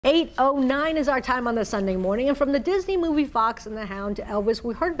8:09 is our time on the Sunday morning, and from the Disney movie Fox and the Hound to Elvis,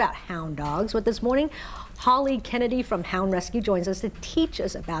 we heard about hound dogs. But this morning, Holly Kennedy from Hound Rescue joins us to teach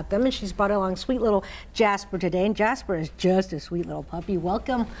us about them, and she's brought along sweet little Jasper today, and Jasper is just a sweet little puppy.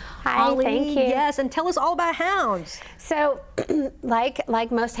 Welcome, Hi, Holly. thank you. Yes, and tell us all about hounds. So,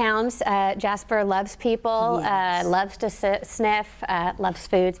 like most hounds, Jasper loves people, Yes. loves to sniff, loves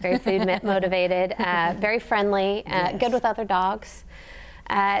foods, very food motivated, very friendly, Yes. good with other dogs.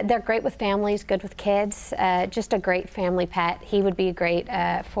 They're great with families, good with kids, just a great family pet. He would be a great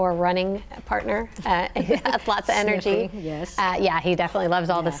for a running partner. He has lots of energy. Sniffing, yes. Yeah, he definitely loves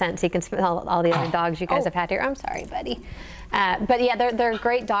all the scents. He can smell all the other dogs you guys have had here. I'm sorry, buddy. But yeah, they're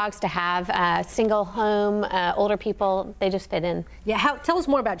great dogs to have. Single home, older people, they just fit in. Yeah, tell us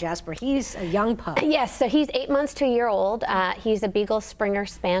more about Jasper. He's a young pup. Yes, so he's 8 months to a year old. He's a Beagle Springer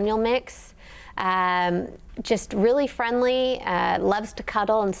Spaniel mix. Just really friendly, loves to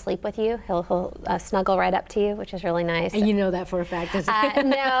cuddle and sleep with you. He'll snuggle right up to you, which is really nice. And you know that for a fact, doesn't he?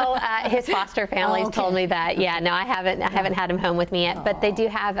 No, his foster family's okay. told me that. Yeah, no, I haven't had him home with me yet. But they do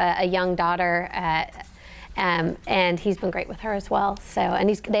have a young daughter, and he's been great with her as well. So, and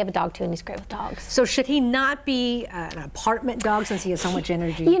they have a dog too, and he's great with dogs. So should he not be an apartment dog since he has so much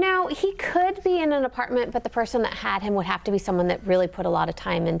energy? You know, he could be in an apartment, but the person that had him would have to be someone that really put a lot of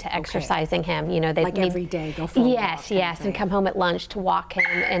time into exercising him. You know, they like every day, go for a walk. Yes, and come home at lunch to walk him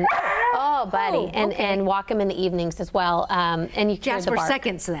and and walk him in the evenings as well. And you can Jasper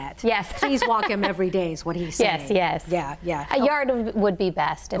seconds that. Yes, please walk him every day is what he's saying. Yes. Yeah. A yard would be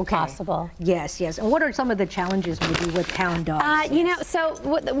best if possible. Yes. And what are some of the challenges maybe with hound dogs? You know, so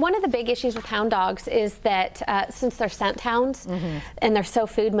one of the big issues with hound dogs is that since they're scent hounds and they're so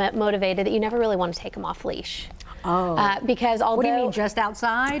food motivated that you never really want to take them off leash. Oh. Because although... What do you mean, just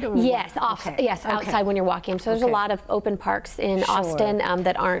outside? Or yes, outside when you're walking. So there's a lot of open parks in Austin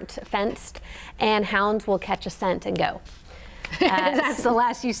that aren't fenced, and hounds will catch a scent and go. That's the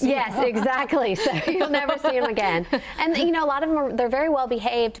last you see. Yes, exactly. So you'll never see them again. And you know, a lot of them they're very well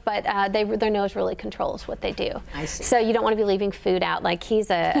behaved, but their nose really controls what they do. I see. So you don't want to be leaving food out. Like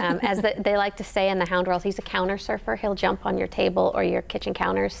he's a, as they like to say in the hound world, he's a counter surfer. He'll jump on your table or your kitchen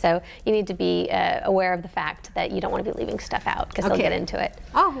counters. So you need to be aware of the fact that you don't want to be leaving stuff out because he'll get into it.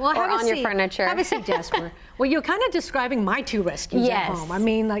 Oh, well, or on your furniture. Have a seat, Jasper. Well, you're kind of describing my two rescues at home. I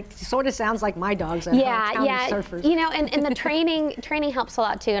mean, like, sort of sounds like my dogs at home, counter surfers. You know, and the training helps a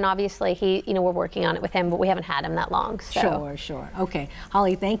lot too. And obviously, we're working on it with him, but we haven't had him that long. So. Sure. Okay,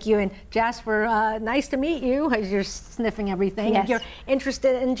 Holly, thank you, and Jasper, nice to meet you as you're sniffing everything. Yes. If you're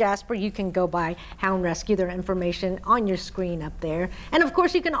interested in Jasper, you can go by Hound Rescue. Their information on your screen up there, and of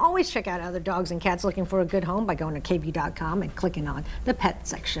course, you can always check out other dogs and cats looking for a good home by going to kvu.com and clicking on the pet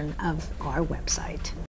section of our website.